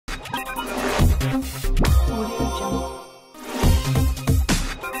Hey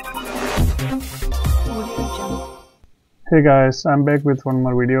guys, I'm back with one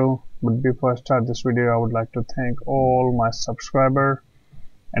more video, but before I start this video I would like to thank all my subscribers,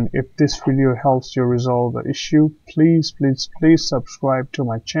 and if this video helps you resolve the issue, please subscribe to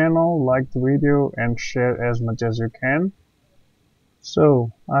my channel, like the video and share as much as you can.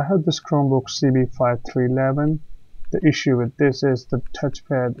 So I have this Chromebook CB5311. The issue with this is the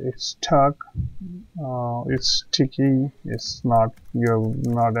touchpad is stuck, it's sticky, you're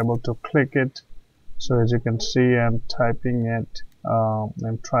not able to click it. So as you can see, I'm typing it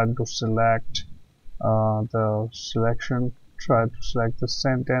and trying to select the selection, try to select the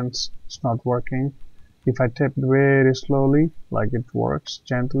sentence. It's not working. If I tap it very slowly, like it works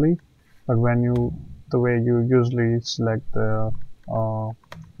gently, but the way you usually select the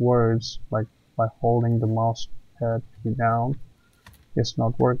words, like by holding the mouse pad down, it's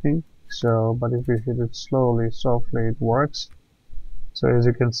not working. So but if you hit it slowly, softly, it works. So as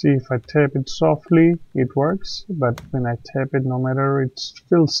you can see, if I tap it softly, it works, but when I tap it, no matter, it's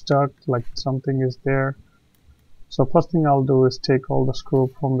still stuck, like something is there. So first thing I'll do is take all the screw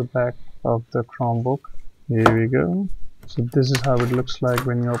from the back of the Chromebook. Here we go. So this is how it looks like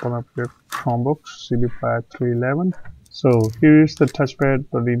when you open up your Chromebook CB5311. So here is the touchpad,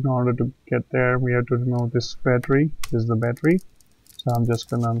 but in order to get there, we have to remove this battery. This is the battery. So I'm just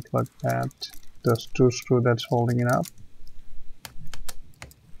gonna unplug that, those two screws that's holding it up.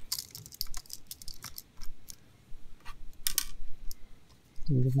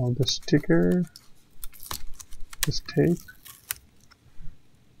 Remove the sticker, this tape.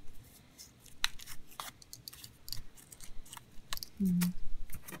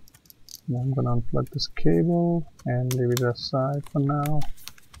 Now I'm gonna unplug this cable and leave it aside for now.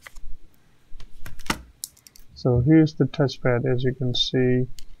 So here's the touchpad. As you can see,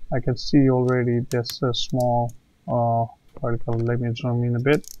 I can see already there's a small particle. Let me zoom in a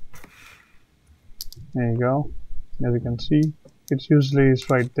bit. There you go. As you can see, it usually is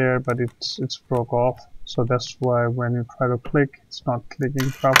right there, but it's broke off. So that's why when you try to click, it's not clicking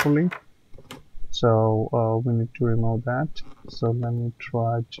properly. So we need to remove that. So let me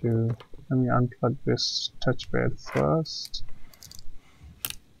unplug this touchpad first.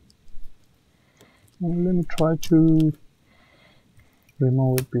 And let me try to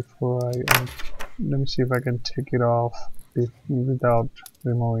remove it before let me see if I can take it off without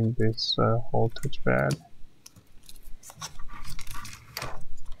removing this whole touchpad.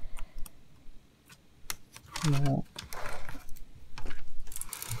 No.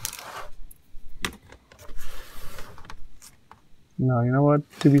 No, you know what?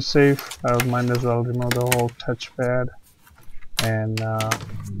 To be safe, I might as well remove the whole touchpad, and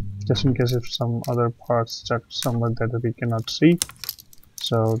just in case if some other parts stuck somewhere that we cannot see.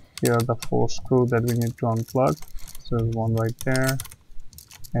 So here are the 4 screws that we need to unplug. So there's one right there,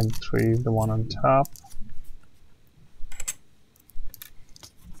 and 3, the one on top.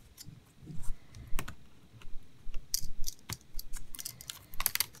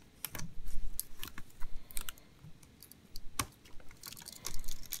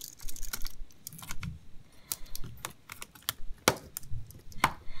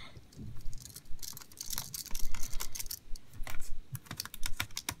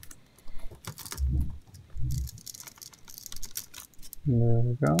 There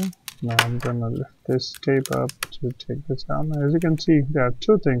we go. Now I'm gonna lift this tape up to take this out. Now, as you can see, there are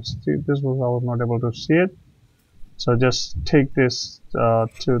 2 things. See, I was not able to see it. So just take this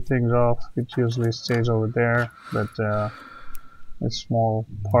 2 things off. It usually stays over there, but a small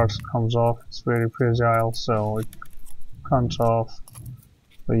part comes off. It's very fragile, so it comes off.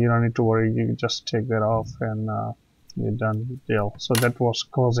 So you don't need to worry. You just take that off, and you're done with the deal. So that was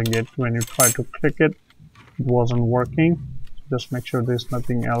causing it. When you try to click it, it wasn't working. Just make sure there's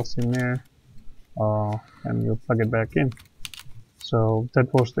nothing else in there, and you plug it back in. So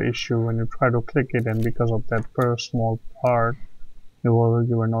that was the issue when you try to click it, and because of that first small part, you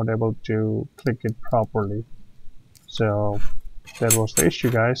were not able to click it properly. So that was the issue,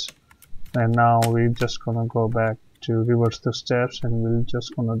 guys. And now we're just gonna go back to reverse the steps, and we're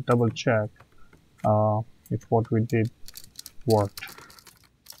just gonna double check if what we did worked.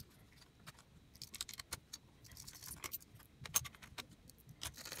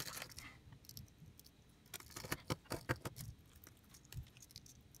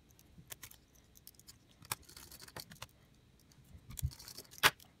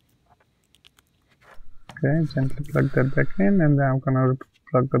 Okay, gently plug that back in, and then I'm gonna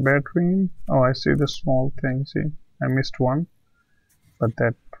plug the battery in. Oh, I see the small thing. See, I missed one, but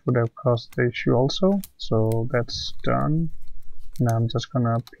that would have caused the issue also. So that's done. Now I'm just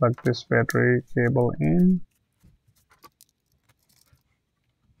gonna plug this battery cable in.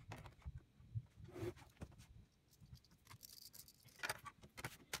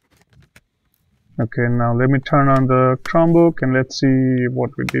 Okay, now let me turn on the Chromebook and let's see what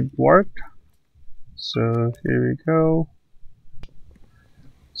we did worked. So here we go.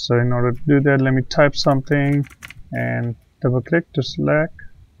 So in order to do that, let me type something and double click to select.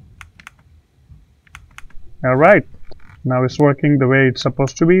 Alright, now it's working the way it's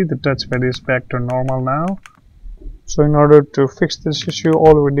supposed to be. The touchpad is back to normal now. So in order to fix this issue,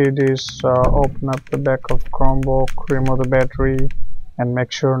 all we did is open up the back of Chromebook, remove the battery, and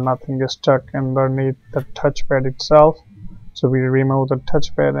make sure nothing is stuck underneath the touchpad itself. So we remove the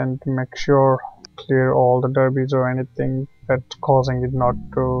touchpad and make sure clear all the derbies or anything that's causing it not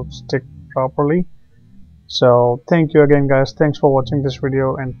to stick properly. So thank you again guys, thanks for watching this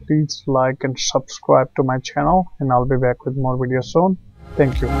video, and please like and subscribe to my channel, and I'll be back with more videos soon.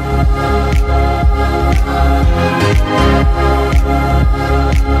 Thank you.